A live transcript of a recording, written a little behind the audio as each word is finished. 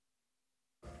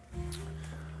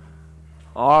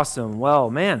Awesome. Well,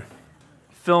 man,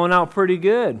 filling out pretty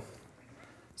good.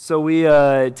 So we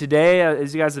today,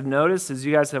 as you guys have noticed, as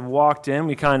you guys have walked in,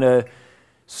 we kind of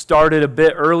started a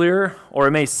bit earlier, or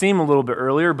it may seem a little bit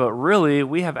earlier, but really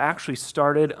we have actually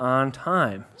started on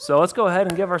time. So let's go ahead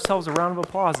and give ourselves a round of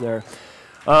applause there.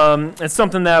 It's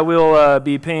something that we'll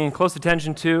be paying close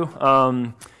attention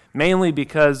to, mainly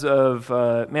because of,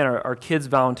 our kids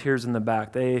volunteers in the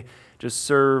back. They just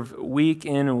serve week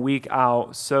in and week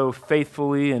out so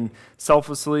faithfully and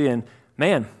selflessly. And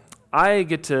man, I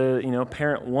get to,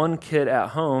 parent one kid at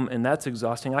home, and that's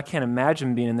exhausting. I can't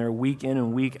imagine being in there week in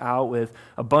and week out with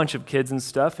a bunch of kids and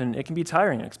stuff, and it can be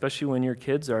tiring, especially when your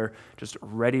kids are just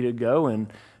ready to go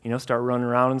and, start running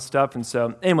around and stuff. And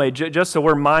so anyway, just so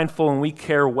we're mindful and we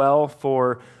care well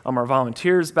for our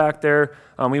volunteers back there,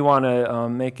 we want to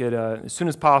make it as soon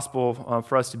as possible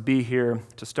for us to be here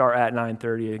to start at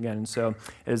 9:30 again. And so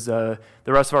as the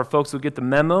rest of our folks will get the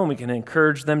memo, and we can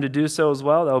encourage them to do so as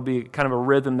well, that will be kind of a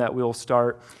rhythm that we'll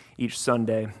start each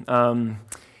Sunday.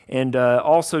 And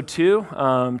also, too,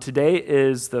 today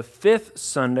is the 5th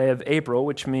Sunday of April,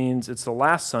 which means it's the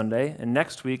last Sunday, and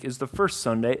next week is the first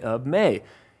Sunday of May.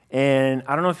 And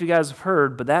I don't know if you guys have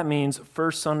heard, but that means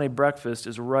First Sunday breakfast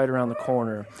is right around the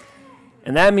corner.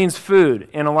 And that means food,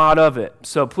 and a lot of it.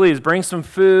 So please, bring some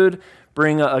food,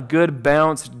 bring a good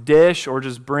balanced dish, or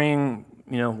just bring,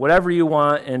 whatever you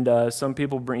want. And some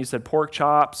people bring, you said pork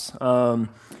chops,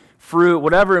 fruit,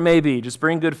 whatever it may be. Just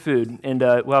bring good food. And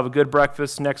we'll have a good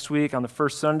breakfast next week on the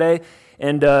first Sunday.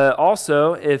 And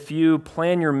also, if you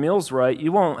plan your meals right,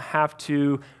 you won't have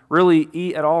to really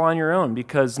eat at all on your own,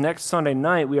 because next Sunday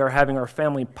night we are having our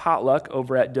family potluck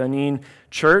over at Dunedin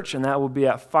Church, and that will be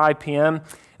at 5 p.m. And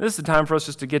this is a time for us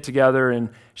just to get together and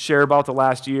share about the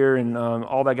last year and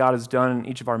all that God has done in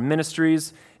each of our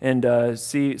ministries, and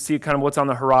see kind of what's on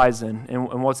the horizon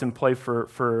and what's in play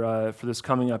for this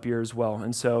coming up year as well.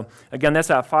 And so again, that's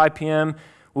at 5 p.m.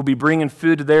 We'll be bringing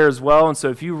food to there as well. And so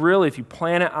if you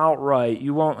plan it out right,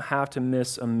 you won't have to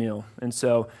miss a meal. And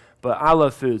so, but I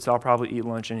love food, so I'll probably eat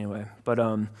lunch anyway. But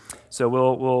so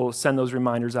we'll send those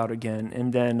reminders out again.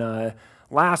 And then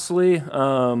lastly,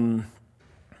 what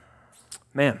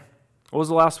was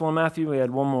the last one, Matthew? We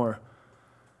had one more.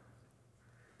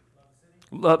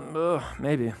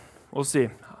 Maybe. We'll see.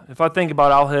 If I think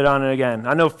about it, I'll hit on it again.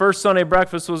 I know first Sunday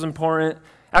breakfast was important.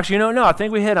 Actually, no, I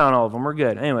think we hit on all of them. We're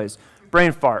good. Anyways,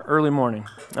 brain fart, early morning.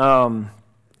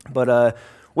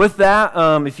 With that,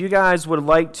 if you guys would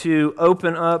like to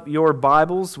open up your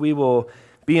Bibles, we will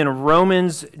be in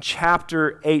Romans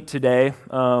chapter 8 today.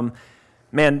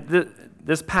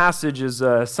 This passage is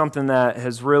something that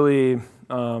has really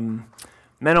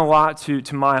meant a lot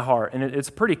to my heart, and it's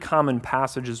a pretty common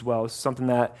passage as well. It's something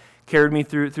that carried me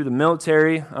through the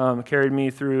military, carried me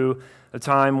through a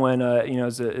time when,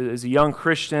 as a young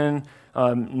Christian,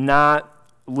 not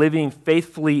living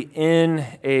faithfully in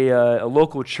a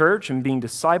local church and being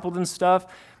discipled and stuff.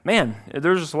 Man,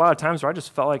 there's just a lot of times where I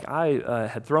just felt like I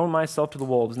had thrown myself to the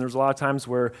wolves, and there's a lot of times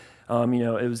where,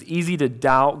 it was easy to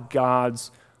doubt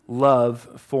God's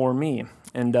love for me.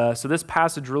 And so this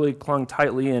passage really clung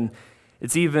tightly, and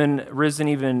it's even risen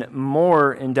even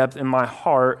more in depth in my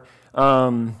heart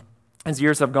as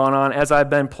years have gone on, as I've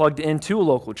been plugged into a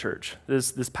local church.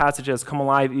 This passage has come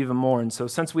alive even more. And so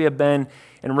since we have been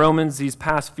in Romans these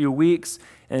past few weeks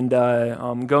and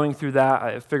going through that,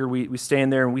 I figured we stay in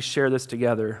there and we share this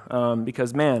together.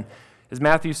 Because, man, as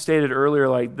Matthew stated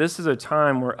earlier, this is a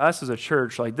time where us as a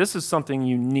church, this is something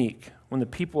unique when the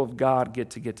people of God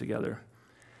get together.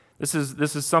 This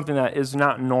is something that is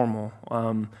not normal.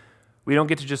 We don't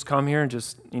get to just come here and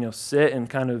just, sit and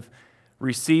kind of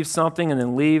receive something and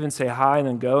then leave and say hi and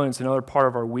then go, and it's another part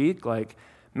of our week.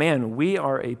 We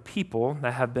are a people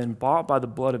that have been bought by the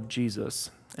blood of Jesus.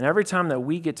 And every time that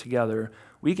we get together,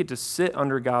 we get to sit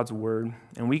under God's word,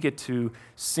 and we get to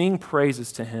sing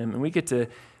praises to him, and we get to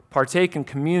partake in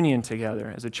communion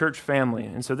together as a church family.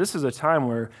 And so this is a time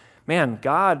where,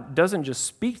 God doesn't just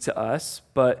speak to us,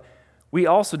 but we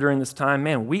also, during this time,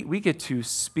 we get to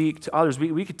speak to others.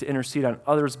 We get to intercede on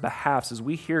others' behalf as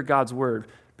we hear God's word.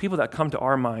 People that come to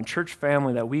our mind, church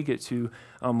family that we get to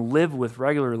live with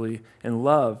regularly and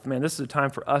love. This is a time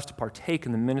for us to partake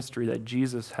in the ministry that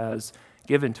Jesus has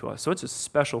given to us. So it's a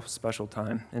special, special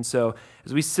time. And so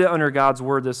as we sit under God's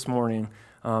word this morning,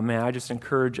 I just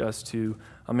encourage us to,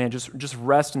 just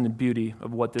rest in the beauty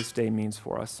of what this day means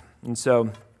for us. And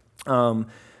so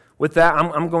with that,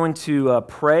 I'm going to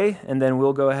pray, and then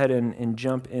we'll go ahead and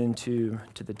jump into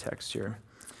the text here.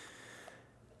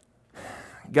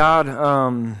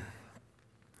 God,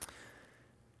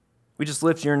 we just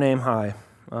lift your name high.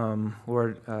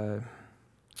 Lord,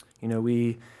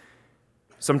 we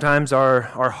Sometimes our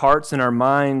hearts and our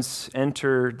minds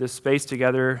enter this space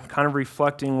together, kind of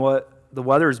reflecting what the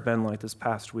weather's been like this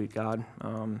past week, God.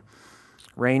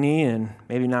 Rainy and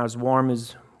maybe not as warm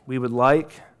as we would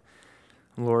like.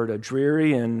 Lord,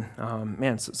 dreary, and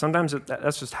sometimes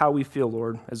that's just how we feel,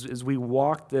 Lord, as we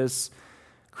walk this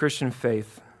Christian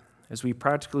faith, as we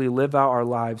practically live out our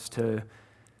lives to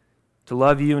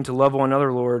love you and to love one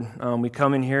another, Lord. We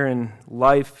come in here and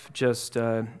life just,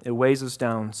 it weighs us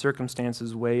down.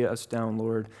 Circumstances weigh us down,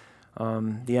 Lord.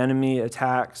 The enemy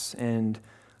attacks, and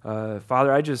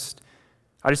Father, I just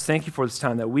thank you for this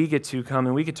time that we get to come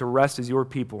and we get to rest as your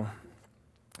people.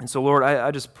 And so, Lord,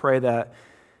 I just pray that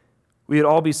we would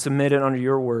all be submitted under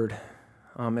your word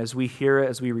as we hear it,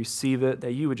 as we receive it,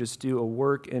 that you would just do a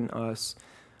work in us.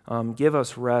 Give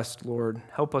us rest, Lord.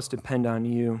 Help us depend on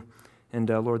you. And,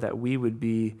 Lord, that we would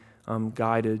be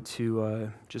guided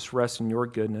to just rest in your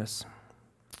goodness.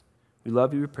 We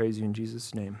love you. We praise you in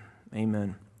Jesus' name.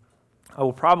 Amen. I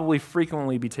will probably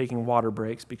frequently be taking water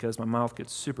breaks because my mouth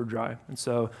gets super dry. And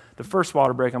so the first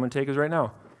water break I'm going to take is right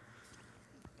now.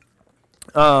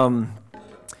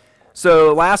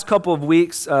 So last couple of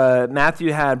weeks,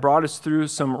 Matthew had brought us through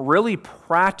some really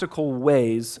practical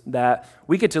ways that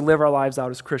we get to live our lives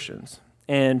out as Christians.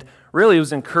 And really, it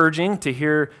was encouraging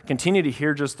to continue to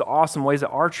hear just the awesome ways that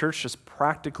our church just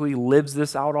practically lives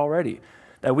this out already.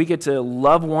 That we get to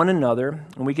love one another,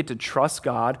 and we get to trust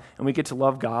God, and we get to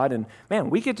love God, and man,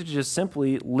 we get to just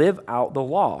simply live out the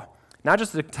law. Not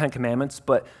just the 10 Commandments,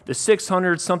 but the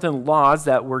 600-something laws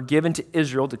that were given to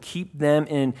Israel to keep them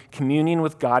in communion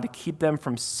with God, to keep them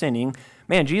from sinning.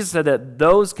 Man, Jesus said that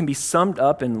those can be summed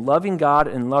up in loving God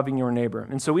and loving your neighbor.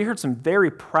 And so we heard some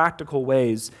very practical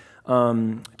ways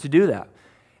to do that.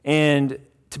 And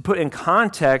to put in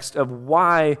context of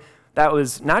why that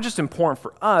was not just important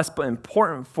for us, but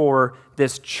important for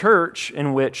this church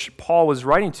in which Paul was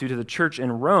writing to the church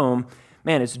in Rome,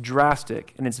 man, it's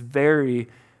drastic and it's very,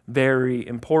 very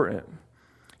important.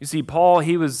 You see, Paul,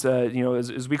 he was,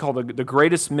 as we call the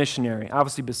greatest missionary,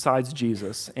 obviously besides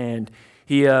Jesus, and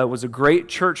he was a great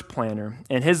church planner,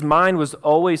 and his mind was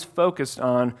always focused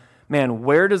on, man,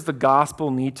 where does the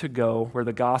gospel need to go where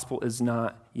the gospel is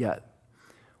not yet?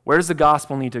 Where does the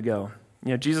gospel need to go?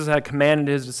 Jesus had commanded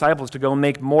his disciples to go and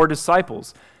make more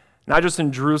disciples, not just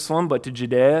in Jerusalem, but to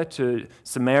Judea, to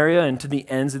Samaria, and to the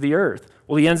ends of the earth.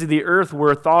 Well, the ends of the earth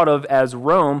were thought of as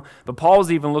Rome, but Paul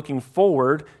was even looking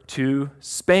forward to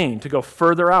Spain, to go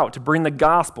further out, to bring the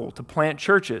gospel, to plant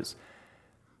churches.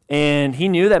 And he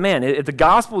knew that, man, if the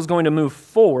gospel is going to move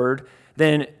forward,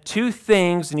 then two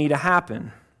things need to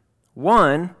happen.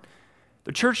 One,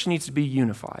 the church needs to be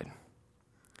unified.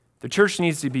 The church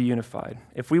needs to be unified.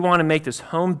 If we want to make this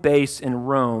home base in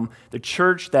Rome, the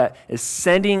church that is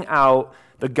sending out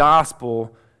the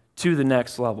gospel to the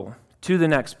next level, to the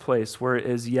next place where it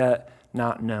is yet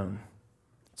not known.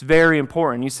 It's very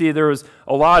important. You see, there was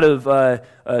a lot of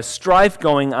strife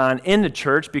going on in the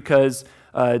church because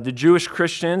the Jewish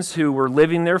Christians who were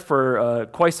living there for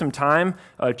quite some time,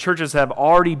 churches have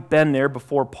already been there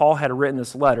before Paul had written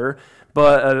this letter,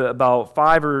 but about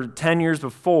 5 or 10 years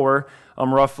before,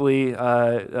 roughly,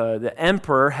 the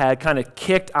emperor had kind of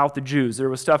kicked out the Jews. There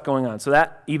was stuff going on. So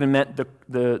that even meant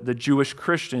the Jewish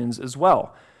Christians as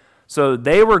well. So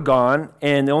they were gone,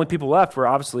 and the only people left were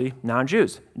obviously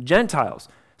non-Jews, Gentiles.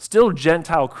 Still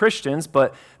Gentile Christians,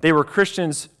 but they were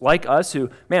Christians like us who,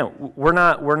 man, we're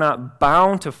not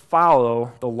bound to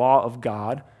follow the law of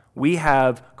God. We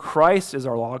have Christ as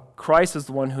our law. Christ is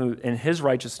the one who, in his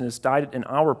righteousness, died in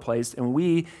our place, and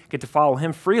we get to follow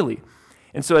him freely.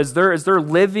 And so as they're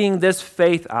living this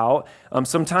faith out,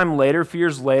 sometime later, a few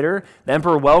years later, the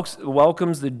emperor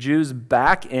welcomes the Jews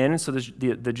back in. So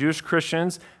the Jewish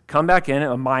Christians come back in,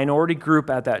 a minority group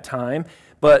at that time.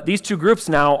 But these two groups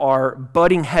now are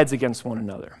butting heads against one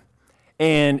another.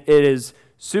 And it is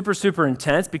super, super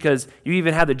intense because you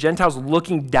even have the Gentiles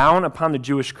looking down upon the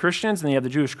Jewish Christians, and you have the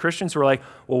Jewish Christians who are like,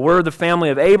 well, we're the family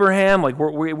of Abraham, like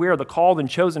we are the called and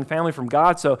chosen family from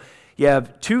God. So you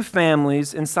have two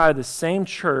families inside of the same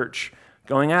church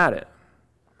going at it.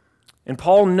 And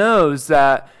Paul knows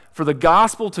that for the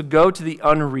gospel to go to the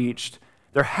unreached,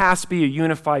 there has to be a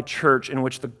unified church in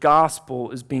which the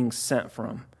gospel is being sent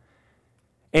from.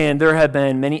 And there have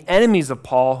been many enemies of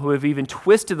Paul who have even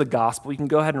twisted the gospel. You can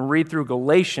go ahead and read through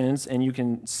Galatians, and you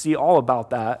can see all about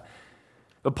that.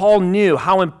 But Paul knew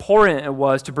how important it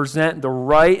was to present the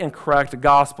right and correct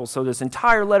gospel. So this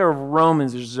entire letter of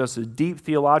Romans is just a deep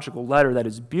theological letter that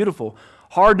is beautiful,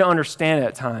 hard to understand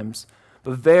at times,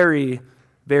 but very,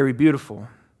 very beautiful.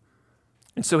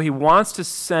 And so he wants to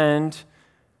send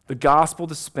the gospel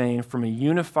to Spain from a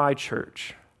unified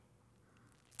church.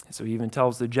 So he even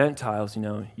tells the Gentiles,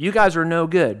 you guys are no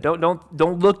good.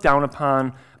 Don't look down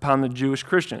upon the Jewish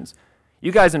Christians.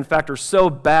 You guys, in fact, are so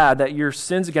bad that your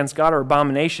sins against God are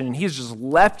abomination, and he's just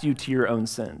left you to your own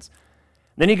sins.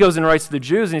 Then he goes and writes to the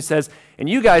Jews, and he says, and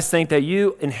you guys think that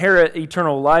you inherit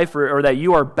eternal life or that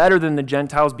you are better than the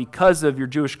Gentiles because of your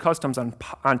Jewish customs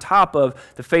on top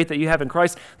of the faith that you have in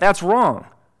Christ. That's wrong.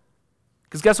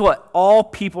 Because guess what? All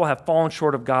people have fallen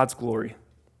short of God's glory.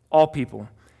 All people.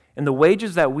 And the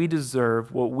wages that we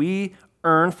deserve, what we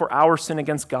earn for our sin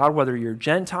against God, whether you're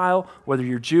Gentile, whether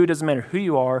you're Jew, doesn't matter who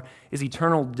you are, is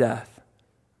eternal death.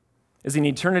 Is an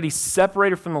eternity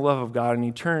separated from the love of God, an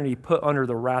eternity put under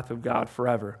the wrath of God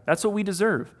forever. That's what we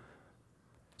deserve.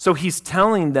 So he's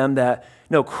telling them that,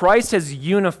 no, Christ has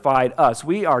unified us.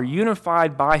 We are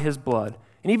unified by his blood.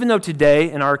 And even though today,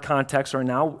 in our context right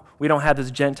now, we don't have this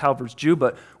Gentile versus Jew,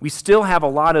 but we still have a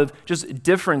lot of just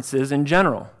differences in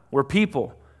general. We're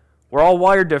people. We're all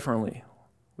wired differently.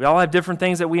 We all have different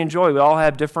things that we enjoy. We all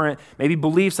have different, maybe,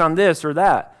 beliefs on this or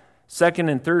that, second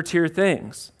and third tier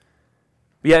things.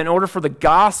 But yet, in order for the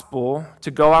gospel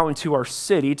to go out into our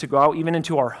city, to go out even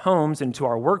into our homes, into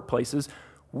our workplaces,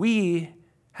 we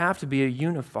have to be a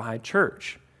unified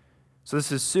church. So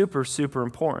this is super, super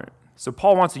important. So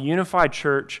Paul wants a unified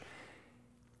church.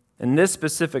 In this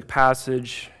specific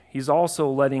passage, he's also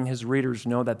letting his readers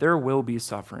know that there will be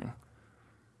suffering.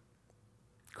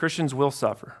 Christians will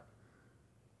suffer.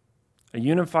 A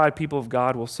unified people of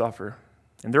God will suffer.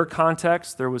 In their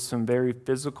context, there was some very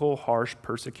physical, harsh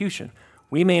persecution.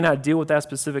 We may not deal with that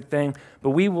specific thing, but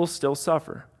we will still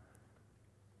suffer.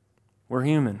 We're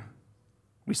human.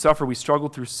 We suffer. We struggle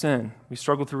through sin. We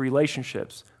struggle through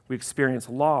relationships. We experience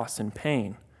loss and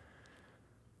pain.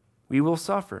 We will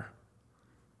suffer.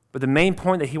 But the main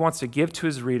point that he wants to give to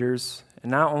his readers, and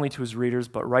not only to his readers,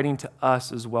 but writing to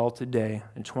us as well today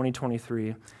in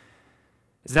 2023,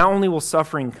 is not only will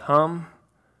suffering come,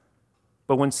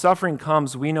 but when suffering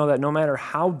comes, we know that no matter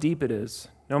how deep it is,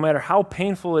 no matter how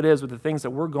painful it is with the things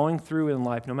that we're going through in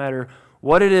life, no matter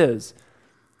what it is,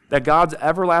 that God's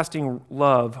everlasting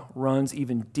love runs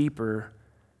even deeper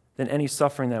than any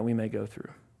suffering that we may go through.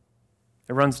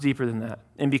 It runs deeper than that.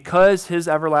 And because his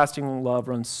everlasting love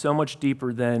runs so much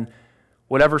deeper than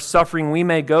whatever suffering we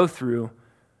may go through,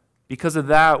 because of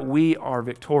that, we are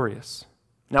victorious.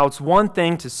 Now, it's one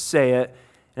thing to say it,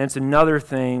 and it's another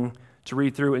thing to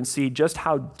read through and see just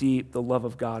how deep the love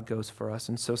of God goes for us.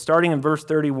 And so starting in verse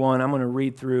 31, I'm going to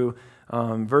read through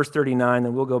verse 39,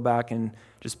 then we'll go back and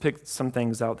just pick some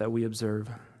things out that we observe.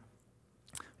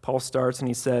 Paul starts and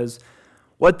he says,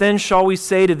 "What then shall we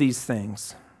say to these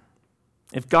things?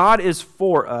 If God is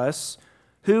for us,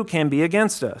 who can be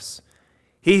against us?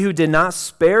 He who did not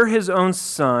spare his own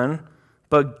son,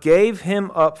 but gave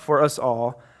him up for us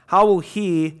all, how will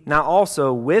he not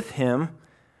also with him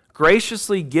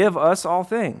graciously give us all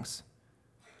things?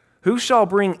 Who shall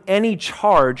bring any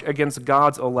charge against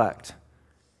God's elect?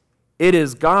 It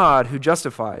is God who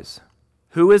justifies.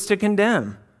 Who is to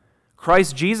condemn?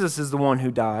 Christ Jesus is the one who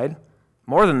died.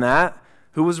 More than that,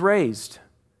 who was raised,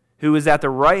 who is at the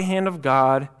right hand of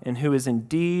God, and who is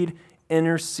indeed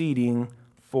interceding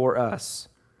for us.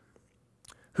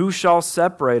 Who shall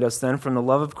separate us then from the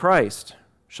love of Christ?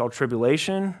 Shall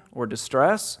tribulation or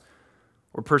distress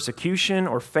or persecution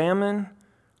or famine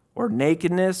or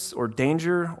nakedness or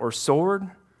danger or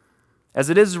sword? As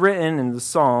it is written in the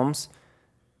Psalms,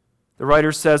 the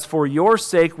writer says, for your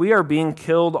sake we are being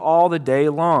killed all the day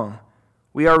long.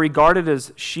 We are regarded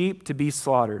as sheep to be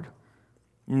slaughtered.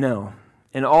 No,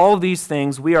 in all these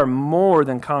things we are more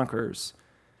than conquerors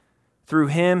through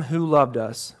him who loved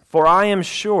us. For I am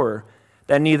sure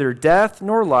that neither death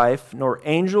nor life, nor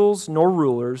angels nor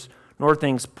rulers, nor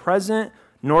things present,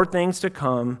 nor things to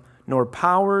come, nor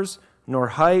powers, nor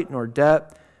height, nor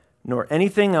depth, nor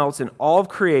anything else in all of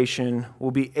creation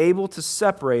will be able to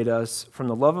separate us from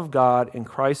the love of God in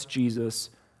Christ Jesus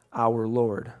our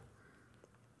Lord.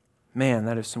 Man,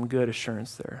 that is some good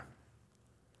assurance there.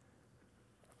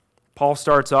 Paul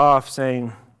starts off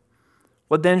saying,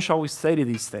 what then shall we say to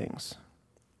these things?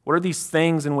 What are these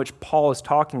things in which Paul is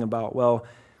talking about? Well,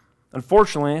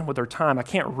 unfortunately, with our time, I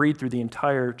can't read through the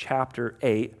entire chapter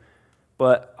 8,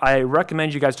 but I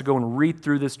recommend you guys to go and read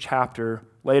through this chapter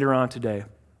later on today.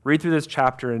 Read through this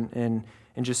chapter and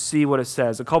just see what it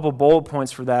says. A couple bullet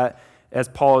points for that, as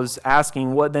Paul is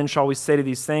asking, what then shall we say to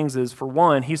these things, is, for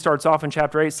one, he starts off in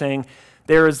chapter 8 saying,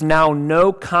 there is now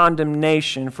no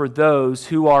condemnation for those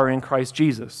who are in Christ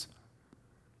Jesus.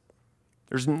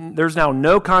 There's now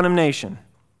no condemnation.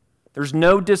 There's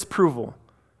no disapproval.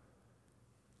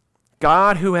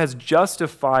 God, who has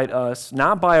justified us,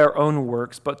 not by our own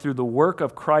works, but through the work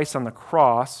of Christ on the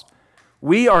cross,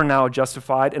 We are now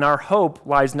justified, and our hope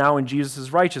lies now in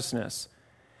Jesus' righteousness.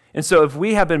 And so if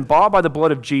we have been bought by the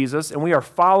blood of Jesus and we are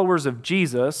followers of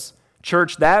Jesus,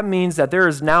 church, that means that there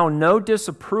is now no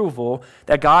disapproval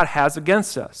that God has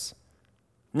against us.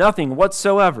 Nothing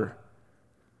whatsoever.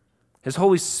 His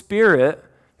Holy Spirit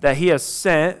that he has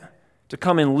sent to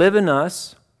come and live in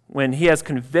us when he has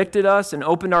convicted us and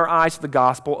opened our eyes to the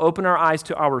gospel, opened our eyes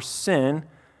to our sin,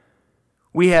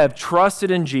 we have trusted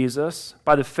in Jesus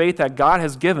by the faith that God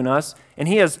has given us, and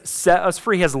he has set us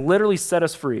free. He has literally set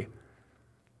us free.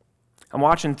 I'm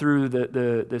watching through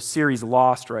the series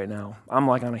Lost right now. I'm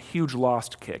like on a huge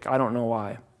Lost kick. I don't know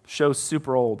why. Show's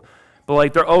super old. But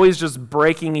like they're always just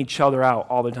breaking each other out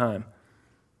all the time.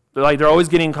 They're always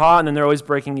getting caught, and then they're always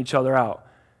breaking each other out.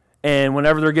 And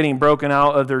whenever they're getting broken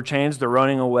out of their chains, they're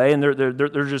running away, and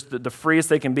they're just the freest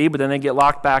they can be, but then they get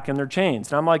locked back in their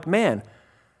chains. And I'm like, man,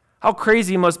 how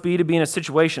crazy it must be to be in a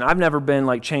situation. I've never been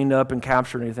like chained up and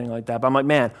captured or anything like that, but I'm like,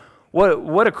 man,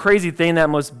 what a crazy thing that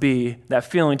must be, that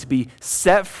feeling to be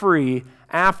set free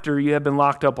after you have been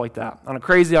locked up like that on a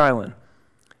crazy island.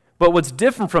 But what's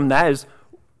different from that is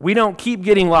we don't keep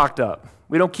getting locked up.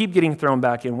 We don't keep getting thrown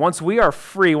back in. Once we are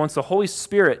free, once the Holy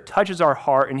Spirit touches our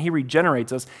heart and he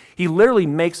regenerates us, he literally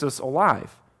makes us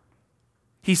alive.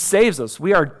 He saves us.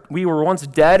 We were once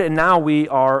dead, and now we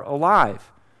are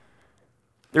alive.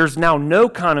 There's now no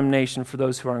condemnation for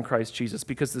those who are in Christ Jesus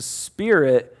because the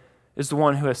Spirit is the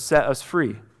one who has set us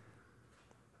free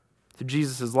through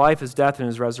Jesus' life, his death, and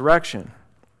his resurrection.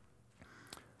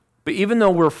 But even though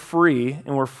we're free,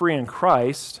 and we're free in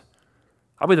Christ,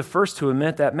 I'll be the first to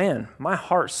admit that, man, my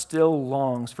heart still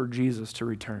longs for Jesus to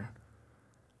return.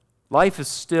 Life is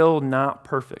still not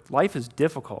perfect. Life is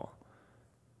difficult.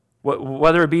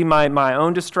 Whether it be my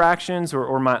own distractions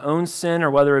or my own sin, or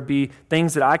whether it be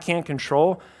things that I can't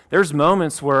control, there's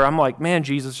moments where I'm like, man,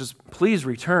 Jesus, just please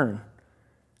return.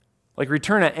 Like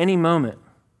return at any moment.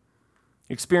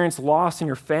 You experience loss in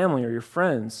your family or your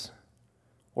friends,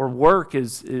 or work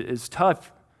is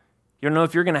tough. You don't know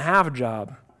if you're going to have a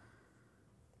job.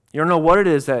 You don't know what it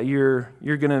is that you're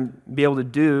going to be able to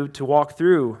do to walk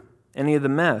through any of the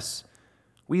mess.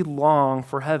 We long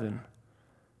for heaven.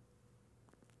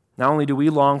 Not only do we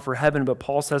long for heaven, but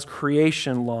Paul says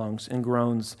creation longs and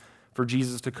groans for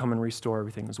Jesus to come and restore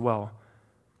everything as well.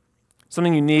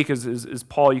 Something unique is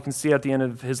Paul, you can see at the end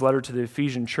of his letter to the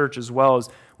Ephesian church as well, is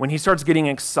when he starts getting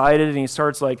excited and he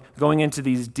starts like going into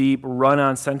these deep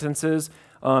run-on sentences,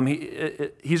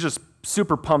 he's just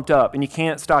super pumped up, and you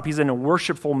can't stop. He's in a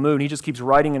worshipful mood, and he just keeps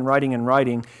writing and writing and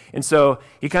writing. And so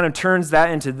he kind of turns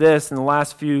that into this in the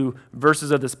last few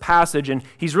verses of this passage, and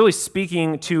he's really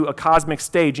speaking to a cosmic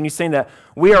stage, and he's saying that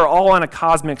we are all on a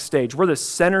cosmic stage. We're the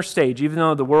center stage. Even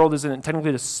though the world isn't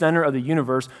technically the center of the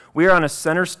universe, we are on a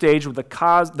center stage with the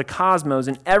cosmos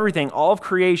and everything, all of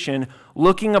creation,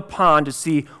 looking upon to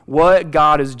see what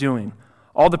God is doing.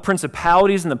 All the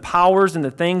principalities and the powers and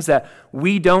the things that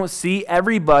we don't see,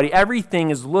 everything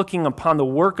is looking upon the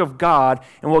work of God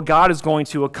and what God is going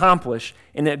to accomplish.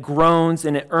 And it groans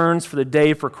and it earns for the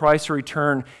day for Christ to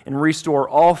return and restore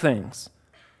all things.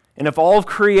 And if all of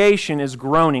creation is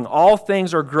groaning, all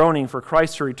things are groaning for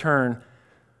Christ to return,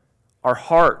 our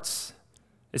hearts,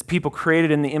 as people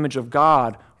created in the image of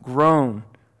God, groan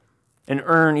and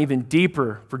earn even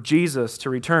deeper for Jesus to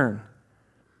return.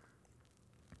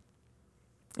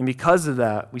 And because of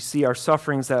that, we see our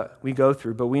sufferings that we go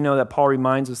through, but we know that Paul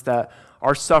reminds us that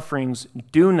our sufferings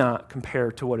do not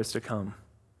compare to what is to come.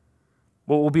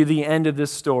 What will be the end of this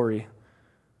story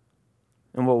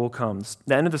and what will come.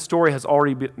 The end of the story has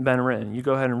already been written. You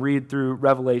go ahead and read through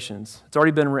Revelations. It's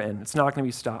already been written. It's not going to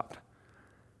be stopped.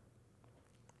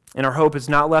 And our hope is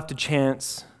not left to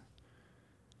chance,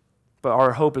 but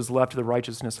our hope is left to the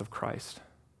righteousness of Christ.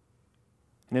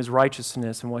 And his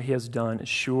righteousness and what he has done is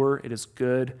sure, it is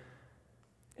good,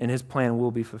 and his plan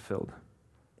will be fulfilled.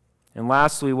 And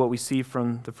lastly, what we see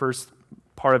from the first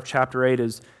part of chapter 8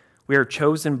 is we are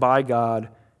chosen by God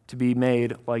to be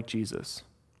made like Jesus.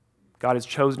 God has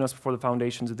chosen us before the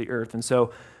foundations of the earth. And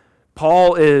so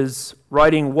Paul is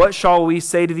writing, what shall we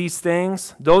say to these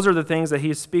things? Those are the things that he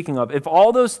is speaking of. If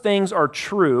all those things are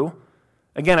true,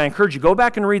 again, I encourage you, go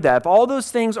back and read that. If all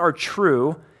those things are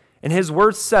true, and his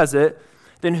word says it,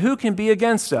 then who can be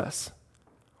against us?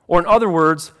 Or in other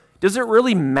words, does it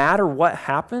really matter what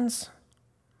happens?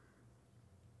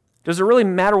 Does it really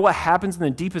matter what happens in the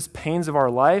deepest pains of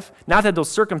our life? Not that those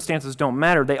circumstances don't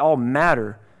matter, they all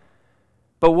matter.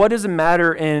 But what does it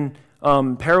matter in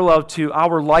parallel to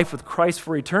our life with Christ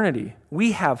for eternity?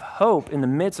 We have hope in the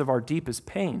midst of our deepest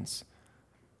pains.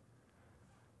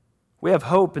 We have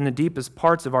hope in the deepest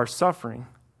parts of our suffering.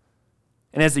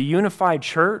 And as a unified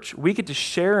church, we get to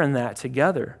share in that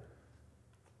together.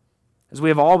 As we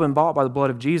have all been bought by the blood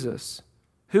of Jesus,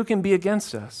 who can be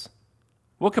against us?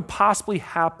 What could possibly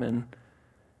happen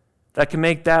that can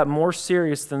make that more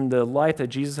serious than the life that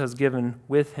Jesus has given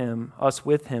us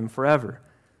with him forever?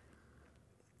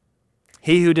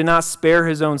 He who did not spare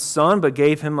his own son, but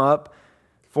gave him up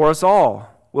for us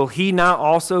all, will he not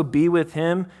also be with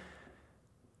him?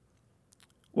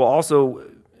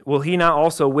 Will he not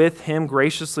also with him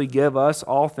graciously give us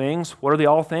all things? What are the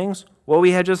all things? What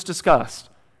we had just discussed.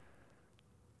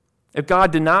 If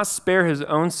God did not spare his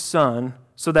own son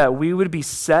so that we would be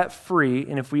set free,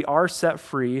 and if we are set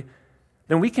free,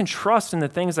 then we can trust in the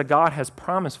things that God has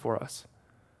promised for us.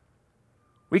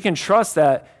 We can trust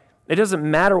that it doesn't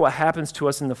matter what happens to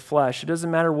us in the flesh. It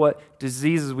doesn't matter what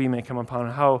diseases we may come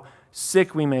upon, how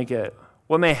sick we may get,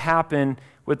 what may happen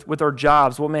with our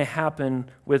jobs, what may happen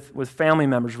with family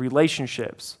members,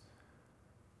 relationships.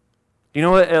 You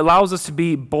know, it allows us to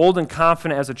be bold and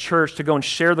confident as a church to go and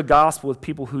share the gospel with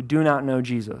people who do not know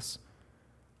Jesus.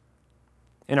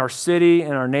 In our city,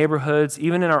 in our neighborhoods,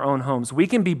 even in our own homes, we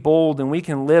can be bold and we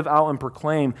can live out and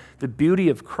proclaim the beauty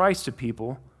of Christ to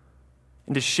people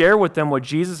and to share with them what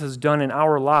Jesus has done in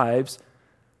our lives,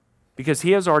 because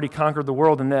he has already conquered the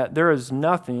world and that there is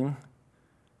nothing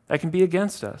that can be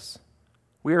against us.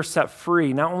 We are set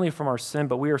free not only from our sin,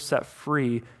 but we are set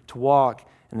free to walk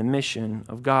in the mission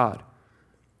of God.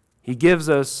 He gives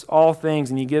us all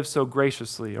things, and he gives so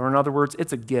graciously. Or in other words,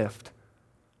 it's a gift.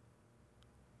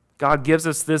 God gives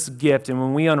us this gift, and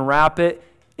when we unwrap it,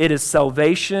 it is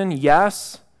salvation,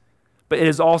 yes, but it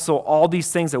is also all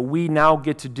these things that we now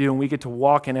get to do, and we get to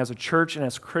walk in as a church and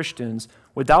as Christians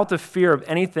without the fear of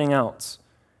anything else,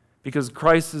 because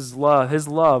Christ's love, his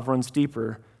love, runs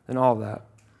deeper than all that.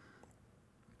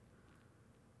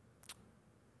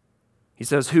 He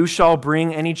says, "Who shall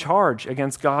bring any charge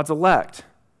against God's elect?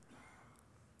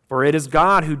 For it is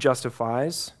God who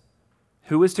justifies.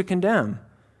 Who is to condemn?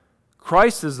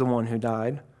 Christ is the one who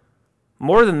died.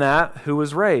 More than that, who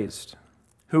was raised,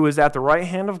 who is at the right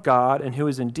hand of God, and who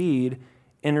is indeed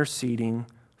interceding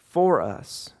for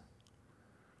us."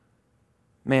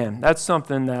 Man, that's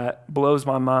something that blows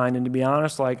my mind. And to be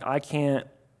honest, I can't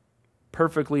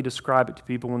perfectly describe it to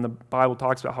people when the Bible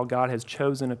talks about how God has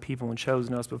chosen a people and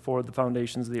chosen us before the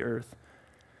foundations of the earth.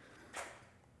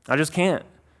 I just can't.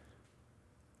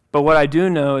 But what I do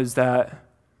know is that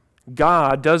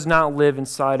God does not live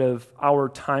inside of our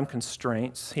time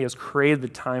constraints. He has created the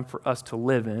time for us to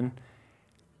live in.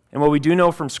 And what we do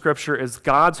know from Scripture is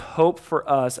God's hope for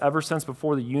us, ever since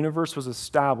before the universe was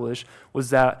established, was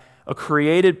that a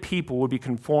created people would be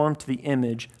conformed to the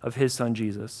image of his Son,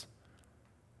 Jesus.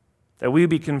 That we would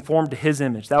be conformed to his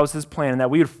image. That was his plan, and that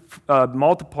we would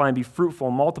multiply and be fruitful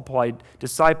and multiply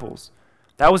disciples.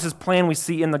 That was his plan we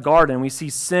see in the garden. We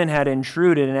see sin had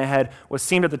intruded, and it had what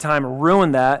seemed at the time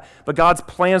ruined that, but God's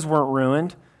plans weren't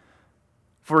ruined.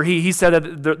 For he said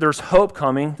that there's hope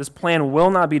coming. This plan will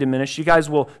not be diminished. You guys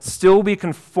will still be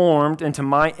conformed into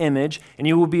my image, and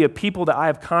you will be a people that I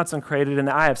have consecrated and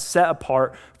that I have set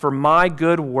apart for my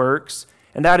good works,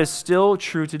 and that is still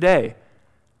true today.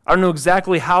 I don't know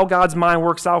exactly how God's mind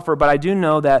works out for it, but I do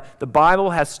know that the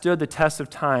Bible has stood the test of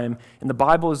time, and the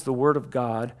Bible is the Word of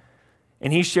God.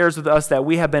 And he shares with us that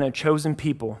we have been a chosen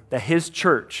people, that his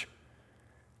church.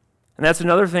 And that's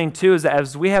another thing, too, is that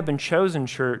as we have been chosen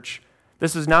church,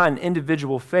 this is not an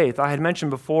individual faith. I had mentioned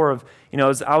before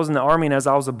as I was in the army and as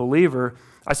I was a believer,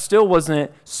 I still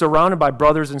wasn't surrounded by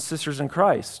brothers and sisters in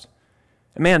Christ.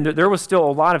 And man, there was still a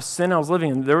lot of sin I was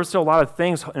living in. There was still a lot of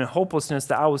things and hopelessness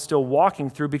that I was still walking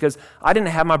through because I didn't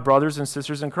have my brothers and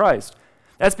sisters in Christ.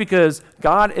 That's because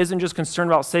God isn't just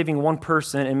concerned about saving one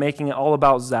person and making it all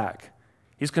about Zach.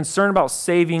 He's concerned about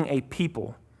saving a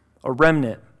people, a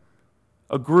remnant,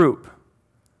 a group,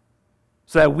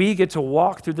 so that we get to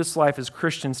walk through this life as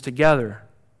Christians together.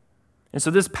 And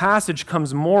so this passage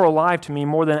comes more alive to me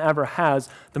more than it ever has,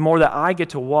 the more that I get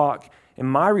to walk in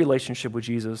my relationship with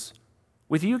Jesus,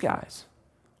 with you guys,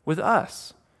 with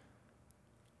us.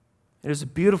 It is a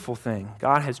beautiful thing.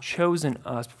 God has chosen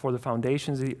us before the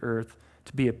foundations of the earth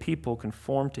to be a people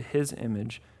conformed to his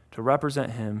image, to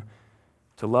represent him,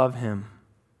 to love him.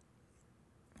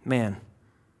 Man,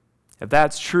 if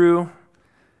that's true,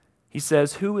 he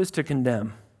says, who is to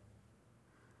condemn?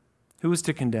 Who is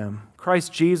to condemn?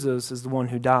 Christ Jesus is the one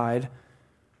who died.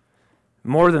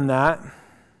 More than that,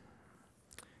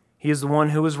 he is the one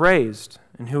who was raised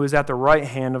and who is at the right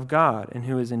hand of God and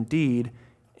who is indeed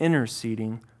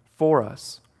interceding for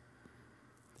us.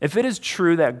 If it is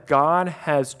true that God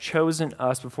has chosen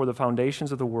us before the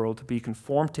foundations of the world to be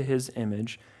conformed to his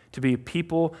image, to be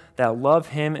people that love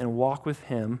him and walk with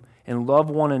him and love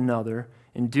one another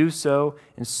and do so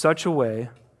in such a way,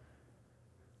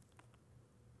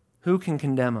 who can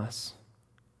condemn us?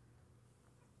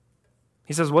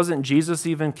 He says, wasn't Jesus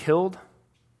even killed?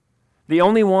 The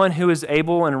only one who is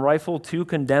able and rightful to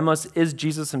condemn us is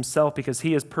Jesus himself, because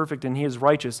he is perfect and he is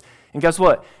righteous. And guess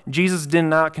what? Jesus did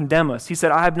not condemn us. He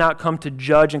said, I have not come to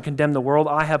judge and condemn the world.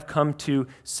 I have come to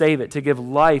save it, to give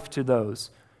life to those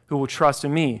who will trust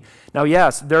in me. Now,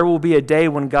 yes, there will be a day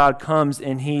when God comes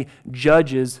and he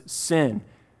judges sin.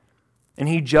 And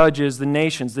he judges the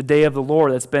nations, the day of the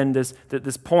Lord. That's been this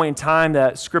point in time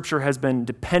that Scripture has been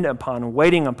dependent upon,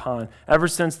 waiting upon, ever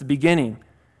since the beginning,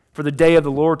 for the day of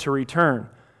the Lord to return.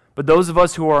 But those of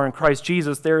us who are in Christ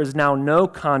Jesus, there is now no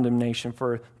condemnation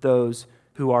for those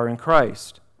who are in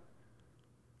Christ.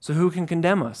 So who can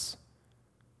condemn us?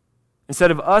 Instead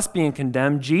of us being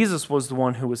condemned, Jesus was the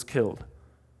one who was killed.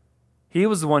 He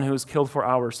was the one who was killed for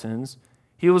our sins.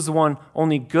 He was the one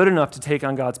only good enough to take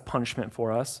on God's punishment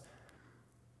for us.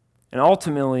 And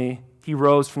ultimately, he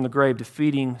rose from the grave,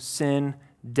 defeating sin,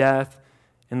 death,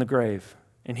 and the grave.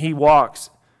 And he walks,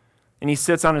 and he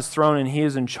sits on his throne, and he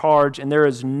is in charge, and there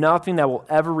is nothing that will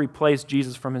ever replace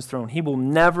Jesus from his throne. He will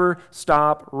never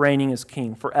stop reigning as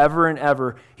king. Forever and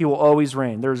ever, he will always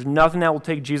reign. There is nothing that will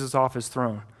take Jesus off his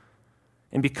throne.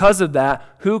 And because of that,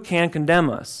 who can condemn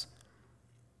us?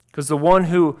 Because the one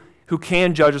who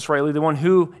can judge us rightly, the one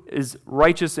who is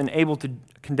righteous and able to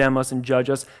condemn us and judge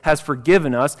us, has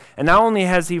forgiven us. And not only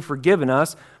has he forgiven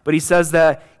us, but he says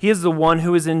that he is the one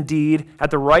who is indeed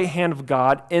at the right hand of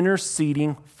God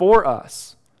interceding for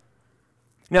us.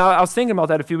 Now, I was thinking about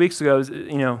that a few weeks ago.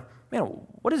 Man,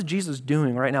 what is Jesus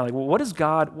doing right now? Like, well, what is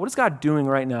God doing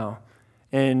right now?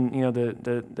 And,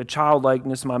 the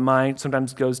childlikeness in my mind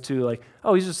sometimes goes to like,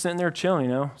 oh, he's just sitting there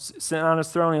chilling, sitting on his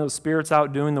throne, the Spirit's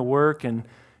out doing the work, and,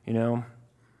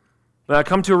 But I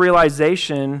come to a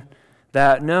realization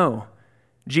that no,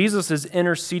 Jesus is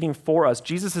interceding for us.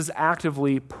 Jesus is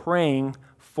actively praying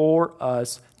for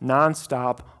us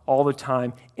nonstop, all the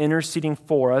time, interceding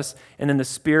for us. And then the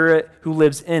Spirit who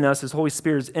lives in us, his Holy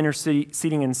Spirit, is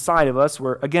interceding inside of us,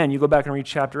 where, again, you go back and read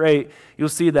chapter 8, you'll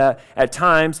see that at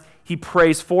times he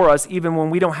prays for us even when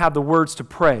we don't have the words to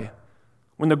pray.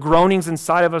 When the groanings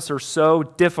inside of us are so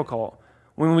difficult,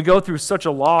 when we go through such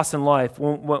a loss in life,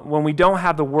 when we don't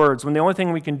have the words, when the only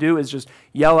thing we can do is just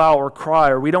yell out or cry,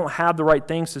 or we don't have the right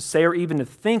things to say or even to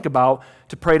think about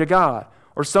to pray to God,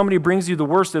 or somebody brings you the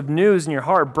worst of news and your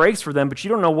heart breaks for them, but you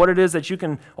don't know what it is that you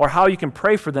can or how you can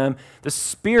pray for them, the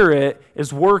Spirit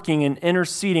is working and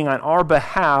interceding on our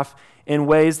behalf in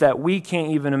ways that we can't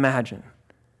even imagine.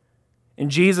 And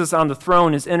Jesus on the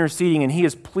throne is interceding and he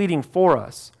is pleading for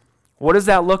us. What does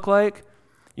that look like?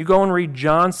 You go and read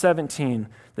John 17,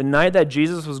 the night that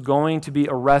Jesus was going to be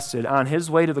arrested on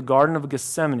his way to the Garden of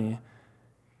Gethsemane.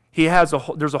 There's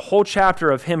a whole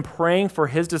chapter of him praying for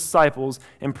his disciples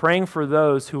and praying for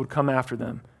those who would come after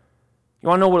them. You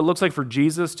want to know what it looks like for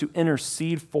Jesus to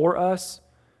intercede for us?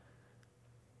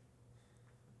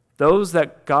 Those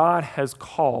that God has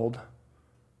called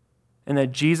and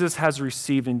that Jesus has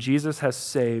received and Jesus has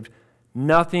saved,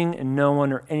 nothing and no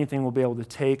one or anything will be able to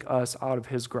take us out of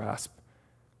his grasp.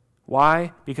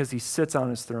 Why? Because he sits on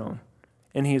his throne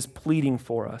and he is pleading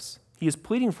for us. He is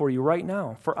pleading for you right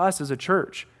now, for us as a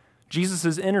church. Jesus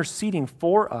is interceding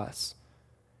for us.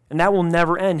 And that will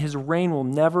never end. His reign will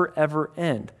never, ever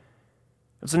end.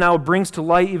 And so now it brings to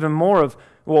light even more of,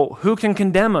 well, who can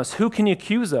condemn us? Who can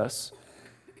accuse us?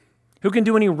 Who can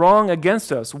do any wrong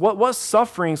against us? What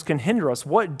sufferings can hinder us?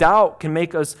 What doubt can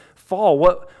make us fall?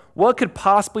 What could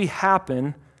possibly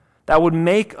happen that would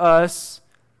make us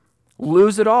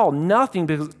lose it all? Nothing,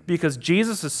 because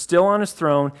Jesus is still on his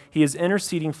throne. He is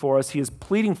interceding for us. He is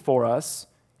pleading for us.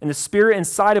 And the Spirit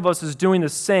inside of us is doing the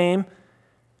same.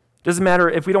 Doesn't matter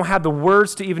if we don't have the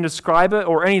words to even describe it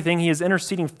or anything. He is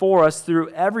interceding for us through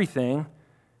everything.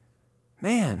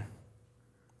 Man,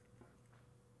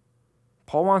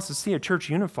 Paul wants to see a church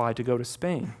unified to go to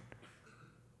Spain.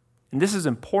 And this is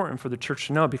important for the church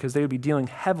to know, because they would be dealing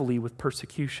heavily with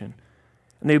persecution.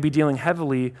 And they would be dealing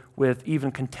heavily with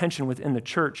even contention within the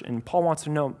church. And Paul wants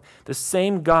to know the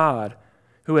same God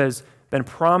who has been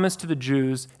promised to the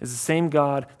Jews is the same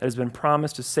God that has been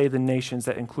promised to save the nations,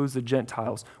 that includes the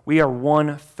Gentiles. We are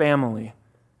one family.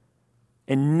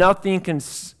 And nothing can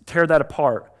tear that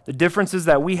apart. The differences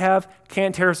that we have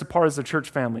can't tear us apart as a church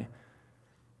family.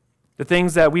 The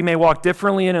things that we may walk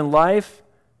differently in life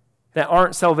that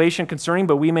aren't salvation concerning,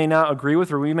 but we may not agree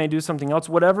with, or we may do something else,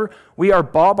 whatever, we are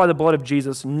bought by the blood of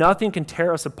Jesus. Nothing can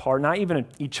tear us apart, not even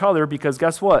each other, because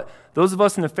guess what? Those of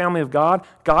us in the family of God,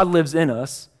 God lives in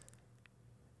us.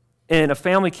 And a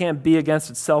family can't be against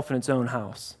itself in its own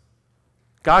house.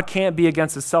 God can't be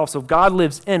against itself. So if God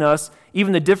lives in us,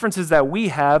 even the differences that we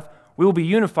have, we will be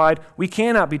unified. We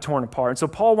cannot be torn apart. And so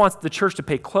Paul wants the church to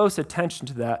pay close attention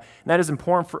to that. And that is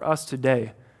important for us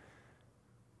today.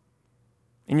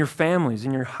 In your families,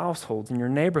 in your households, in your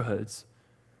neighborhoods.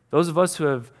 Those of us who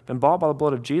have been bought by the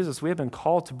blood of Jesus, we have been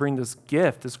called to bring this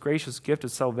gift, this gracious gift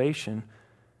of salvation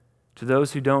to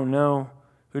those who don't know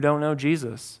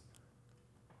Jesus.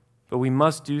 But we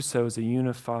must do so as a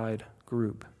unified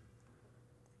group.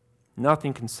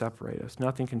 Nothing can separate us.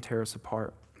 Nothing can tear us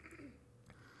apart.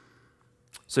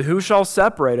 So who shall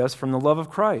separate us from the love of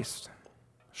Christ?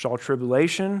 Shall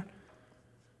tribulation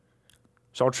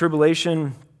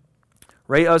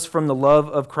rate us from the love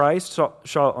of Christ?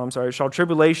 Shall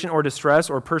tribulation or distress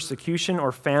or persecution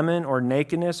or famine or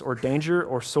nakedness or danger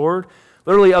or sword?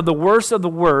 Literally, of the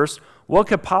worst, what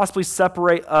could possibly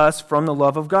separate us from the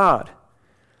love of God?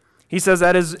 He says,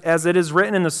 as it is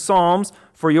written in the Psalms,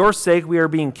 for your sake we are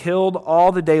being killed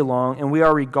all the day long, and we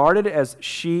are regarded as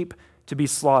sheep to be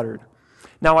slaughtered.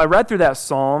 Now, I read through that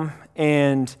psalm,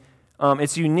 and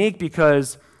it's unique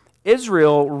because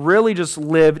Israel really just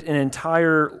lived an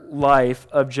entire life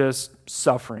of just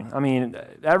suffering. I mean,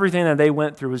 everything that they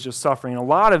went through was just suffering. A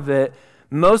lot of it,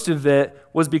 most of it,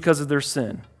 was because of their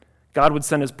sin. God would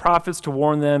send his prophets to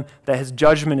warn them that his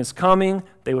judgment is coming.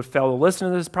 They would fail to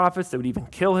listen to his prophets. They would even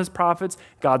kill his prophets.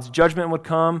 God's judgment would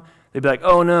come. They'd be like,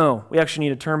 oh no, we actually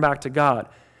need to turn back to God.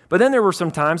 But then there were some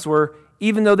times where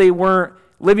even though they weren't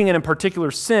living in a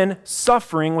particular sin,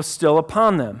 suffering was still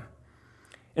upon them.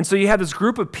 And so you had this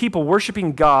group of people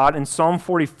worshiping God in Psalm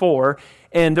 44,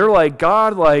 and they're like,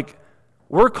 God, like,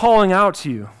 we're calling out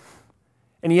to you,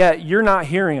 and yet you're not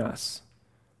hearing us.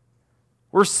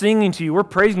 We're singing to you. We're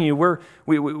praising you.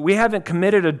 We haven't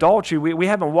committed adultery. We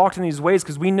haven't walked in these ways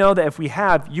because we know that if we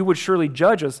have, you would surely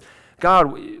judge us.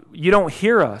 God, you don't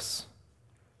hear us.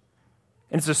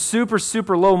 And it's a super,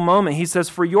 super low moment. He says,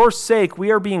 for your sake,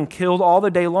 we are being killed all the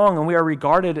day long, and we are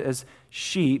regarded as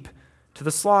sheep to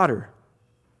the slaughter.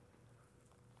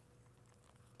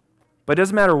 But it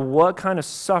doesn't matter what kind of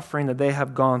suffering that they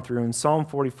have gone through. In Psalm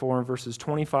 44, in verses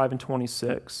 25 and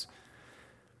 26,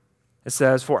 it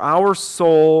says, for our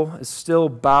soul is still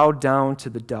bowed down to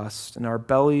the dust, and our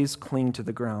bellies cling to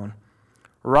the ground.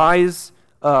 Rise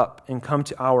up and come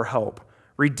to our help.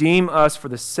 Redeem us for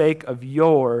the sake of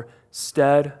your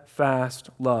steadfast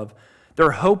love.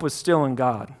 Their hope was still in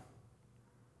God.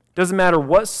 Doesn't matter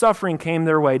what suffering came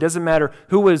their way. It doesn't matter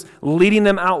who was leading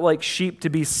them out like sheep to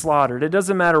be slaughtered. It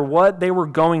doesn't matter what they were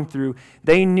going through.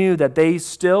 They knew that they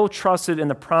still trusted in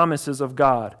the promises of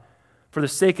God. For the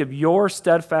sake of your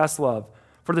steadfast love,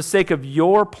 for the sake of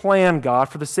your plan, God,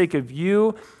 for the sake of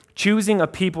you choosing a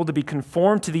people to be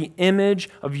conformed to the image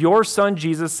of your Son,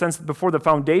 Jesus, since before the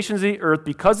foundations of the earth.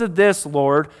 Because of this,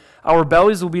 Lord, our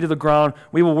bellies will be to the ground.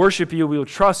 We will worship you. We will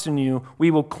trust in you. We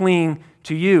will cling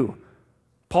to you.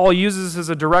 Paul uses this as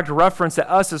a direct reference that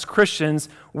us as Christians,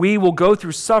 we will go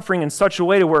through suffering in such a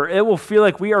way to where it will feel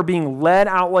like we are being led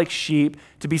out like sheep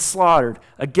to be slaughtered.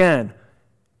 Again,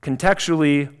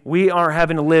 contextually, we aren't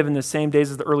having to live in the same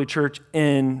days as the early church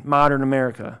in modern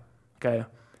America, okay?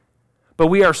 But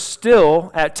we are still,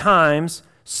 at times,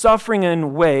 suffering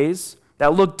in ways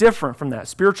that look different from that.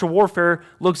 Spiritual warfare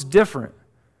looks different.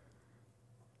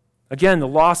 Again, the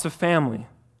loss of family,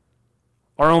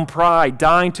 our own pride,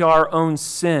 dying to our own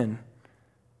sin,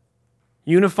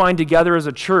 unifying together as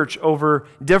a church over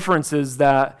differences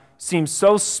that seem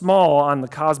so small on the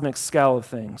cosmic scale of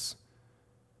things.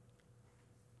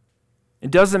 It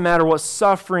doesn't matter what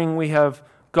suffering we have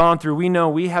gone through. We know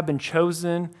we have been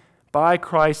chosen by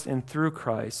Christ and through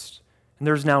Christ. And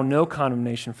there's now no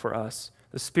condemnation for us.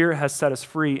 The Spirit has set us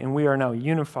free, and we are now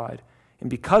unified. And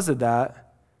because of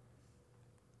that,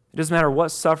 it doesn't matter what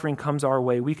suffering comes our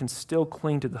way, we can still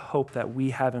cling to the hope that we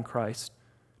have in Christ.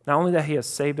 Not only that he has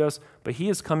saved us, but he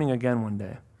is coming again one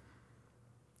day.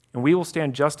 And we will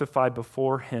stand justified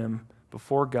before him,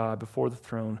 before God, before the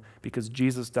throne, because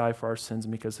Jesus died for our sins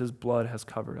and because his blood has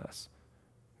covered us.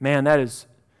 Man, there's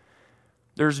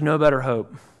no better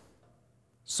hope.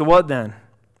 So what then?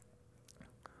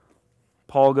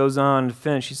 Paul goes on to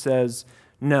finish. He says,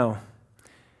 no.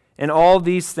 In all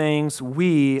these things,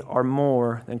 we are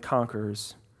more than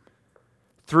conquerors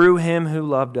through him who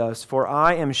loved us. For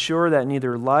I am sure that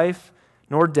neither life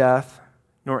nor death,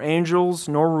 nor angels,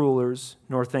 nor rulers,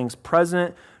 nor things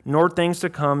present, nor things to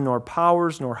come, nor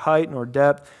powers, nor height, nor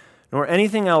depth, nor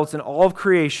anything else in all of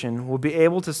creation will be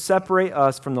able to separate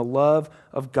us from the love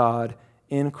of God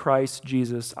in Christ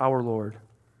Jesus our Lord.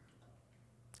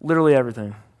 Literally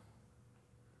everything.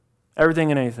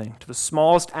 Everything and anything. To the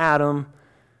smallest atom,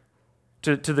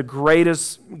 to the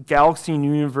greatest galaxy in the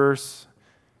universe,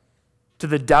 to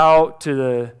the doubt,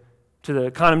 to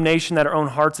the condemnation that our own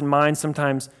hearts and minds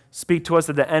sometimes speak to us,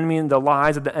 that the enemy and the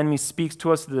lies that the enemy speaks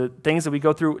to us, the things that we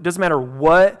go through. It doesn't matter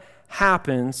what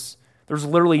happens, there's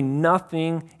literally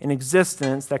nothing in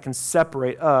existence that can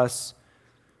separate us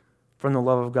from the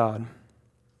love of God.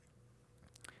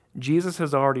 Jesus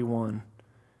has already won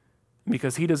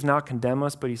because he does not condemn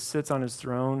us, but he sits on his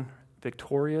throne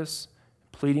victorious,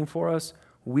 pleading for us.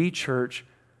 We, church,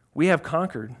 we have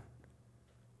conquered.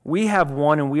 We have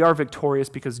won and we are victorious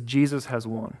because Jesus has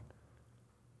won.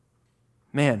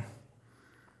 Man,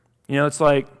 it's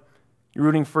like you're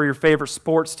rooting for your favorite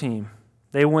sports team.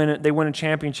 They win a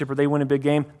championship or they win a big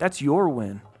game. That's your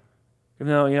win. Even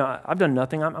though, I've done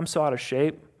nothing. I'm so out of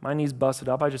shape. My knee's busted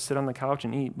up. I just sit on the couch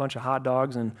and eat a bunch of hot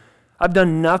dogs, and I've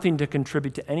done nothing to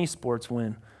contribute to any sports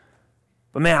win.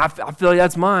 But man, I feel like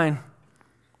that's mine.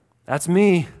 That's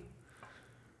me.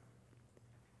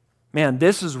 Man,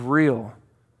 this is real.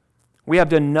 We have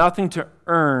done nothing to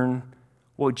earn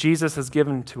what Jesus has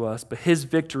given to us, but his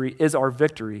victory is our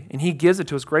victory, and he gives it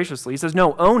to us graciously. He says,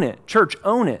 no, own it. Church,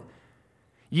 own it.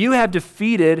 You have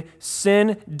defeated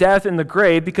sin, death, and the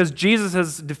grave because Jesus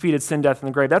has defeated sin, death, and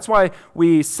the grave. That's why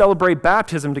we celebrate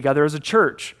baptism together as a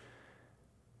church.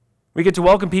 We get to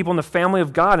welcome people in the family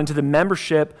of God into the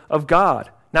membership of God.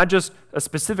 Not just a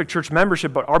specific church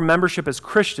membership, but our membership as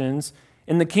Christians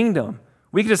in the kingdom.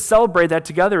 We get to celebrate that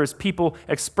together as people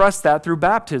express that through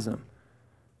baptism.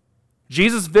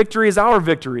 Jesus' victory is our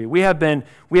victory. We have been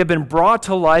brought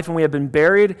to life and we have been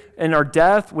buried in our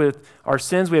death with our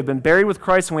sins. We have been buried with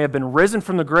Christ and we have been risen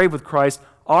from the grave with Christ.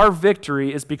 Our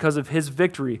victory is because of his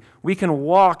victory. We can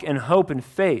walk in hope and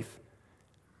faith.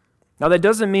 Now that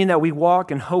doesn't mean that we walk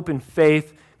in hope and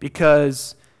faith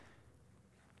because,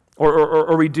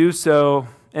 or we do so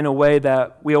in a way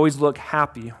that we always look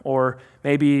happy, or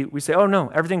maybe we say, oh no,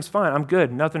 everything's fine, I'm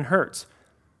good, nothing hurts.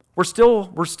 We're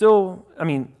still,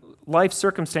 life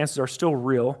circumstances are still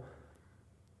real.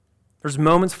 There's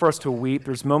moments for us to weep.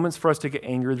 There's moments for us to get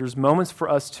angry. There's moments for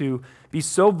us to be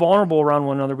so vulnerable around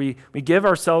one another. We've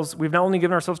not only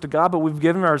given ourselves to God, but we've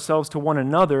given ourselves to one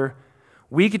another.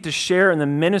 We get to share in the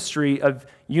ministry of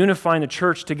unifying the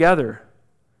church together.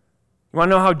 You want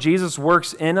to know how Jesus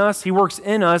works in us? He works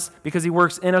in us because he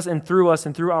works in us and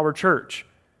through our church.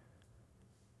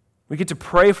 We get to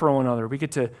pray for one another. We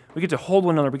get to hold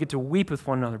one another. We get to weep with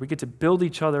one another. We get to build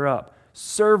each other up,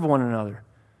 serve one another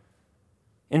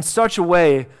in such a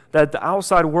way that the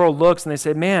outside world looks and they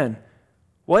say, man,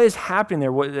 what is happening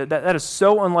there? That is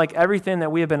so unlike everything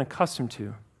that we have been accustomed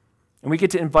to. And we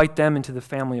get to invite them into the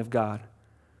family of God.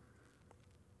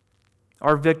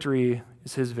 Our victory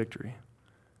is his victory.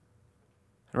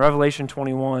 In Revelation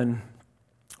 21,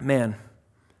 man,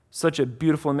 such a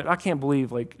beautiful image. I can't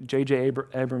believe J.J.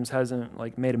 Abrams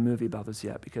hasn't made a movie about this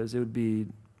yet, because it would be,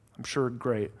 I'm sure,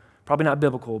 great. Probably not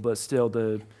biblical, but still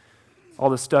all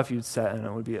the stuff you'd set in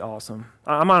it would be awesome.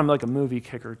 I'm on a movie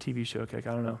kick or a TV show kick,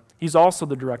 I don't know. He's also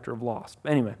the director of Lost.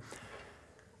 But anyway,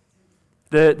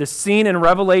 the scene in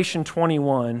Revelation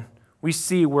 21, we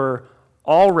see where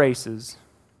all races,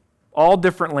 all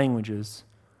different languages,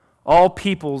 all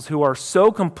peoples who are so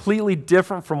completely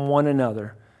different from one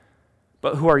another,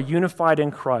 but who are unified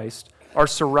in Christ, are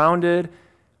surrounding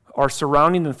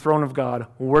the throne of God,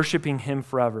 worshiping him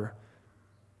forever.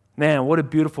 Man, what a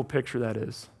beautiful picture that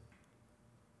is.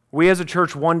 We as a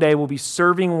church one day will be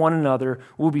serving one another,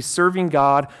 we'll be serving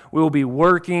God, we will be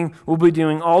working, we'll be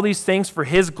doing all these things for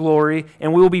his glory,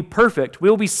 and we will be perfect. We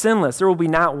will be sinless. There will be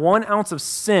not 1 ounce of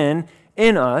sin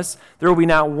in us. There will be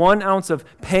not 1 ounce of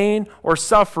pain or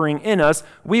suffering in us.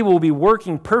 We will be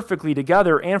working perfectly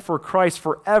together and for Christ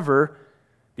forever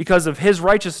because of his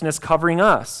righteousness covering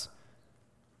us.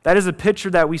 That is a picture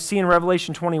that we see in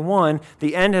Revelation 21.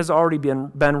 The end has already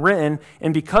been written,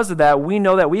 and because of that, we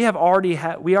know that we already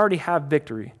have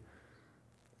victory.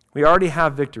 We already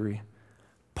have victory.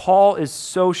 Paul is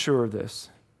so sure of this.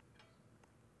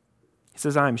 He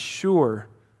says, I am sure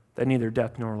that neither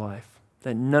death nor life,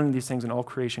 that none of these things in all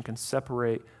creation can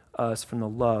separate us from the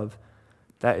love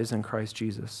that is in Christ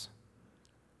Jesus.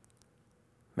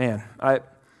 Man, I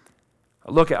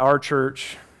look at our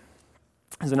church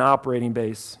as an operating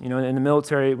base. In the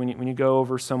military, when you go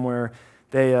over somewhere,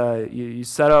 you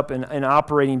set up an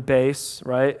operating base,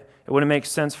 right? It wouldn't make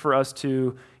sense for us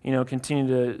to continue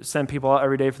to send people out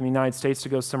every day from the United States to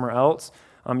go somewhere else.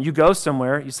 You go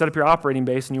somewhere, you set up your operating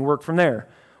base, and you work from there.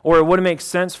 Or it wouldn't make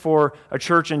sense for a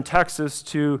church in Texas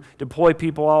to deploy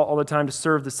people all the time to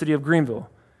serve the city of Greenville.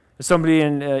 If somebody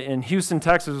in Houston,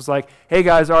 Texas was like, hey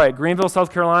guys, all right, Greenville,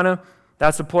 South Carolina,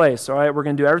 That's the place, all right? We're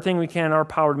going to do everything we can in our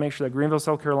power to make sure that Greenville,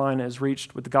 South Carolina is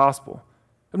reached with the gospel.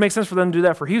 It makes sense for them to do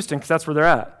that for Houston because that's where they're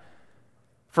at.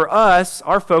 For us,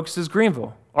 our focus is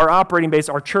Greenville. Our operating base,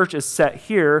 our church is set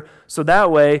here, so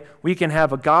that way we can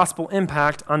have a gospel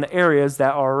impact on the areas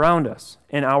that are around us,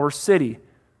 in our city,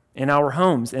 in our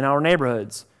homes, in our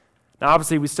neighborhoods. Now,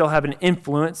 obviously, we still have an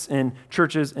influence in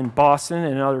churches in Boston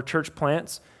and other church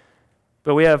plants,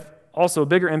 but we have also a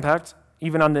bigger impact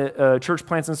even on the church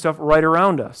plants and stuff right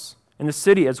around us in the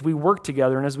city as we work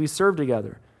together and as we serve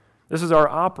together. This is our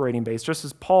operating base. Just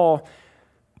as Paul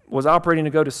was operating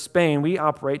to go to Spain, we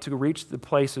operate to reach the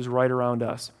places right around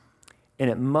us.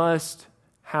 And it must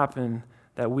happen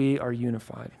that we are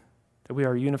unified, that we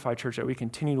are a unified church, that we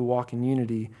continue to walk in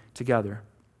unity together.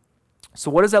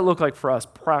 So what does that look like for us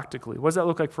practically? What does that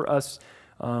look like for us?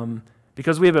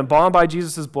 Because we have been bought by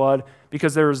Jesus' blood,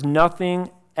 because there is nothing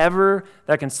ever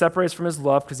that can separate us from his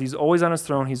love, because he's always on his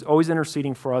throne, he's always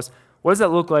interceding for us. What does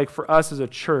that look like for us as a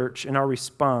church in our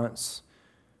response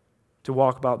to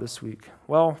walk about this week?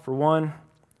 Well, for one,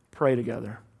 pray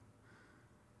together.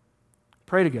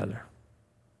 Pray together.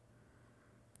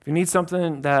 If you need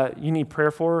something that you need prayer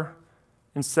for,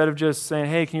 instead of just saying,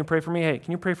 hey, can you pray for me? Hey,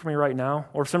 can you pray for me right now?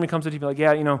 Or if somebody comes to you and be like,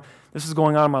 yeah, this is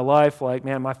going on in my life. Like,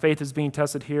 man, my faith is being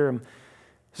tested here. And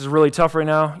this is really tough right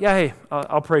now. Yeah, hey,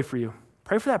 I'll pray for you.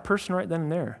 Pray for that person right then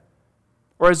and there.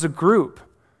 Or as a group,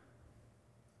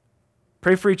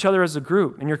 pray for each other as a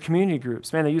group in your community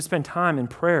groups. Man, that you spend time in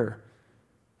prayer.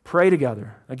 Pray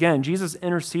together. Again, Jesus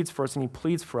intercedes for us and he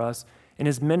pleads for us, and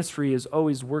his ministry is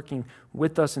always working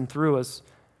with us and through us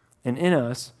and in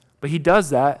us, but he does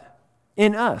that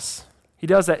in us. He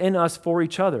does that in us for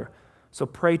each other. So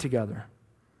pray together.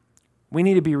 We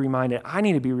need to be reminded, I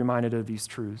need to be reminded of these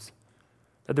truths,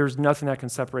 that there's nothing that can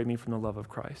separate me from the love of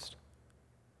Christ.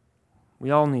 We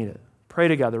all need it. Pray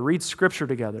together. Read Scripture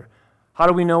together. How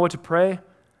do we know what to pray?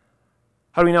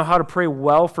 How do we know how to pray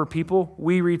well for people?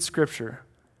 We read Scripture.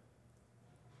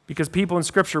 Because people in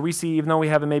Scripture, we see, even though we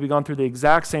haven't maybe gone through the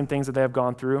exact same things that they have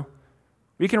gone through,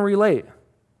 we can relate.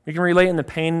 We can relate in the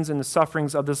pains and the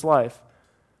sufferings of this life.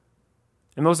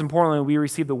 And most importantly, we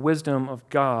receive the wisdom of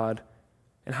God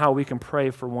and how we can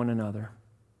pray for one another,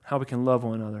 how we can love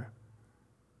one another.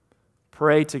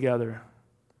 Pray together.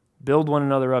 Build one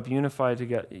another up. Unify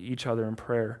each other in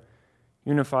prayer.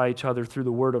 Unify each other through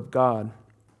the Word of God.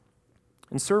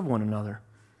 And serve one another.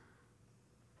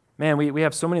 Man, we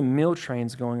have so many meal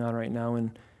trains going on right now,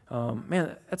 and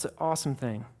man, that's an awesome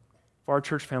thing for our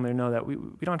church family to know that we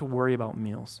don't have to worry about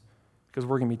meals because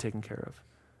we're going to be taken care of.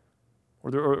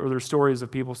 Or there are stories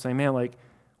of people saying, man, like,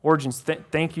 Origins,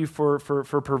 thank you for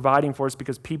providing for us,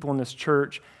 because people in this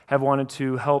church have wanted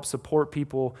to help support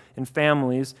people and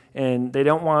families, and they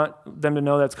don't want them to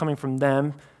know that's coming from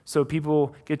them, so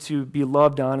people get to be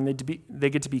loved on and they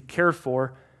get to be cared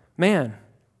for. Man,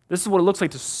 this is what it looks like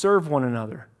to serve one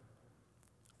another.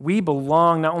 We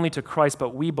belong not only to Christ,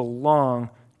 but we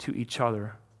belong to each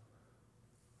other.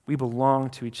 We belong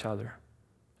to each other.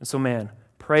 And so, man,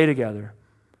 pray together.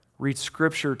 Read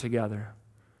Scripture together.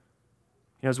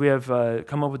 As we have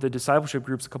come up with the discipleship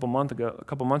groups a couple months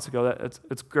ago, it's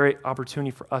a great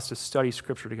opportunity for us to study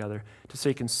Scripture together, to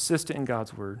stay consistent in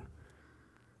God's Word.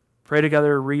 Pray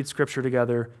together, read Scripture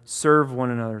together, serve one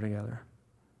another together.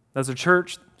 As a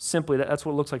church, simply, that's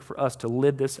what it looks like for us to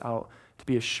live this out, to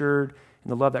be assured in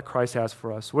the love that Christ has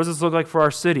for us. What does this look like for our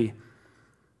city?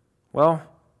 Well,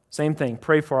 same thing.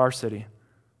 Pray for our city.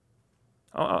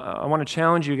 I want to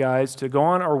challenge you guys to go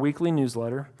on our weekly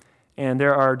newsletter, and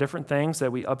there are different things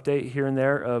that we update here and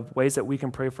there of ways that we can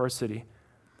pray for our city.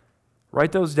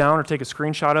 Write those down or take a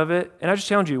screenshot of it, and I just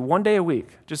challenge you, one day a week,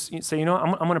 just say,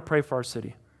 I'm going to pray for our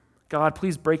city. God,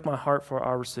 please break my heart for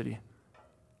our city.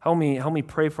 Help me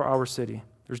pray for our city.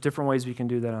 There's different ways we can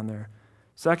do that on there.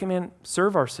 Second, man,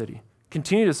 serve our city.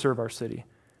 Continue to serve our city.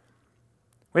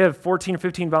 We have 14 or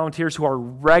 15 volunteers who are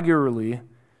regularly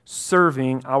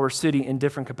serving our city in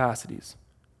different capacities.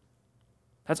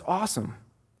 That's awesome.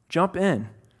 Jump in.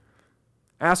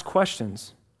 Ask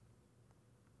questions.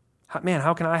 Man,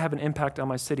 how can I have an impact on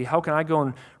my city? How can I go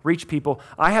and reach people?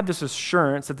 I have this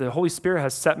assurance that the Holy Spirit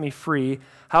has set me free.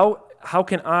 How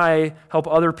can I help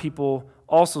other people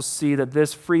also see that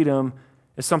this freedom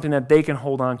is something that they can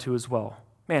hold on to as well?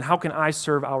 Man, how can I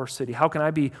serve our city? How can I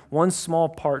be one small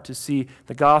part to see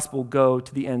the gospel go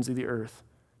to the ends of the earth,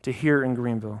 to here in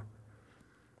Greenville?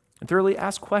 And thirdly,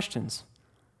 ask questions.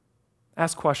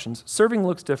 Ask questions. Serving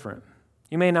looks different.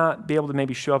 You may not be able to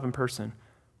maybe show up in person,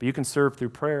 but you can serve through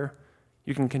prayer.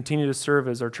 You can continue to serve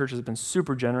as our church has been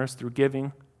super generous through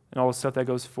giving and all the stuff that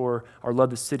goes for our Love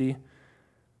the City.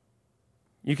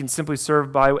 You can simply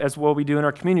serve by, as what we do in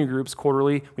our community groups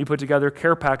quarterly, we put together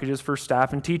care packages for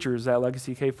staff and teachers at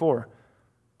Legacy K4.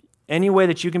 Any way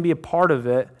that you can be a part of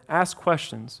it, ask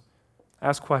questions.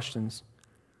 Ask questions.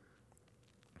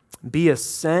 Be a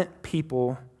sent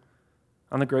people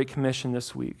on the Great Commission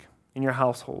this week in your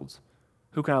households.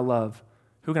 Who can I love?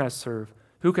 Who can I serve?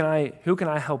 Who can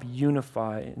I help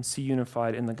unify and see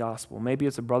unified in the gospel? Maybe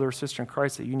it's a brother or sister in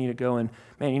Christ that you need to go and,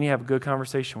 man, you need to have a good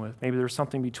conversation with. Maybe there's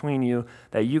something between you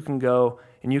that you can go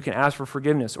and you can ask for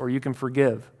forgiveness or you can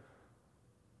forgive.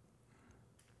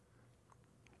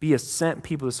 Be a sent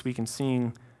people this week in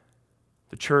seeing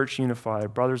the church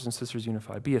unified, brothers and sisters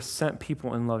unified. Be a sent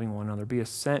people in loving one another. Be a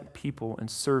sent people in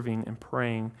serving and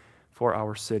praying for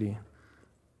our city.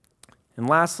 And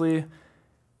lastly,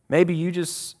 maybe you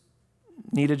just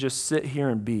need to just sit here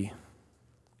and be.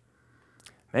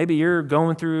 Maybe you're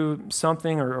going through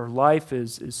something or life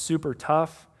is super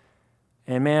tough.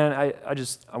 And man, I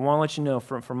want to let you know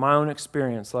from my own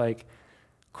experience, like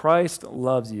Christ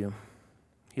loves you.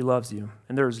 He loves you.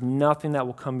 And there's nothing that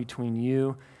will come between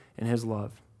you and his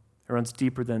love. It runs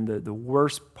deeper than the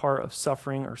worst part of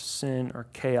suffering or sin or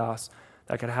chaos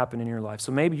that could happen in your life.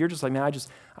 So maybe you're just like, man,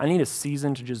 I need a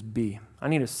season to just be. I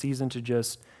need a season to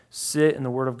just sit in the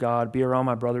Word of God, be around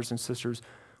my brothers and sisters.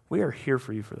 We are here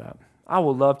for you for that. I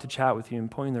would love to chat with you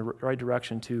and point you in the right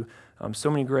direction to so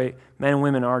many great men and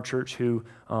women in our church who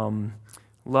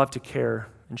love to care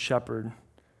and shepherd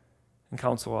and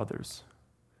counsel others.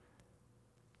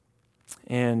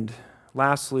 And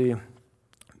lastly,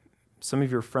 some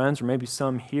of your friends, or maybe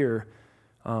some here,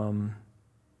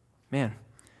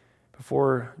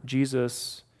 before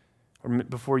Jesus, or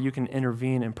before you can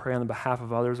intervene and pray on the behalf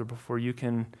of others, or before you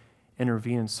can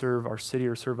intervene and serve our city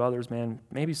or serve others, man,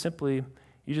 maybe simply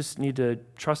you just need to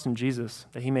trust in Jesus,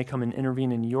 that he may come and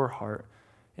intervene in your heart,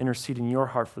 intercede in your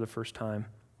heart for the first time.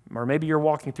 Or maybe you're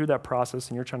walking through that process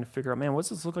and you're trying to figure out, man, what's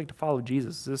this look like to follow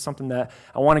Jesus? Is this something that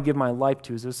I want to give my life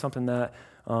to? Is this something that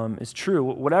is true?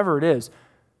 Whatever it is,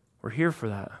 we're here for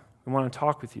that. We want to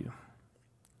talk with you.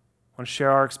 We want to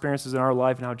share our experiences in our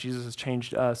life and how Jesus has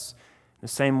changed us in the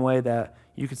same way that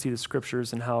you can see the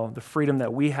scriptures and how the freedom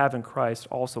that we have in Christ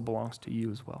also belongs to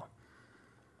you as well.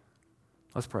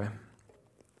 Let's pray.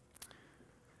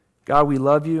 God, we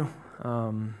love you.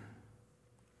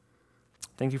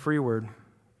 Thank you for your word.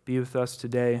 Be with us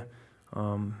today.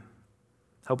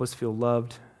 Help us feel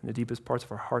loved in the deepest parts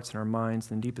of our hearts and our minds,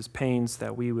 in the deepest pains,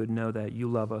 that we would know that you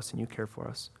love us and you care for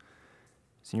us.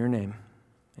 It's in your name.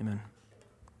 Amen.